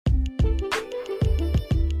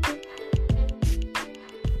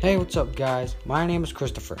Hey, what's up guys? My name is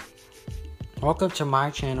Christopher. Welcome to my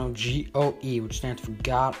channel GOE, which stands for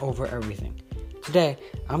God Over Everything. Today,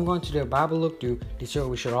 I'm going to do a Bible look through to see what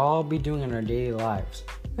we should all be doing in our daily lives.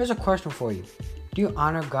 Here's a question for you. Do you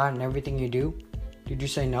honor God in everything you do? Did you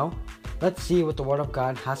say no? Let's see what the Word of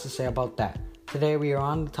God has to say about that. Today we are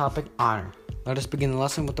on the topic honor. Let us begin the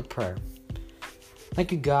lesson with a prayer.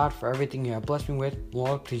 Thank you, God, for everything you have blessed me with.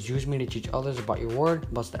 Lord, please use me to teach others about your word.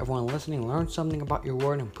 Bless everyone listening, learn something about your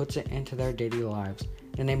word, and puts it into their daily lives.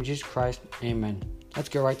 In the name of Jesus Christ, amen. Let's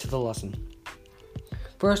get right to the lesson.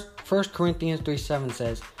 First, 1 Corinthians 3:7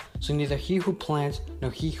 says, "So neither he who plants nor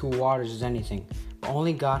he who waters is anything, but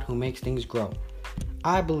only God who makes things grow."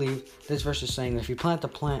 I believe this verse is saying that if you plant a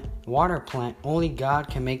plant, water a plant, only God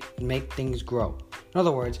can make things grow. In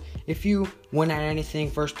other words, if you win at anything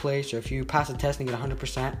first place, or if you pass a test and get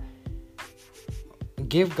 100%,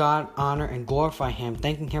 give God honor and glorify Him,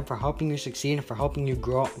 thanking Him for helping you succeed and for helping you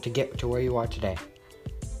grow to get to where you are today.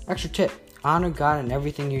 Extra tip, honor God in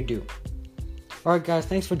everything you do. Alright guys,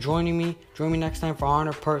 thanks for joining me. Join me next time for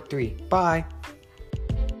Honor Part 3. Bye!